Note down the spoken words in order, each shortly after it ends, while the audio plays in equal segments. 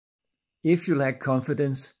If you lack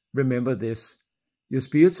confidence, remember this. Your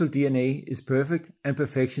spiritual DNA is perfect and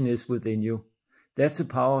perfection is within you. That's the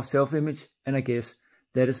power of self-image, and I guess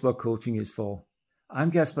that is what coaching is for.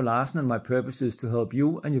 I'm Kasper Larsen, and my purpose is to help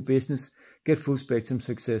you and your business get full spectrum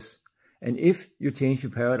success. And if you change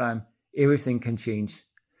your paradigm, everything can change.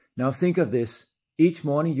 Now think of this. Each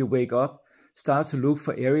morning you wake up, start to look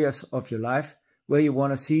for areas of your life where you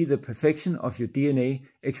want to see the perfection of your DNA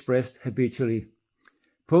expressed habitually.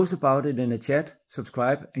 Post about it in a chat,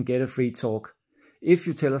 subscribe, and get a free talk. If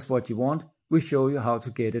you tell us what you want, we show you how to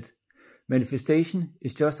get it. Manifestation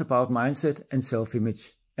is just about mindset and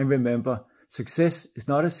self-image. And remember, success is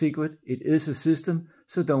not a secret, it is a system,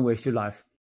 so don't waste your life.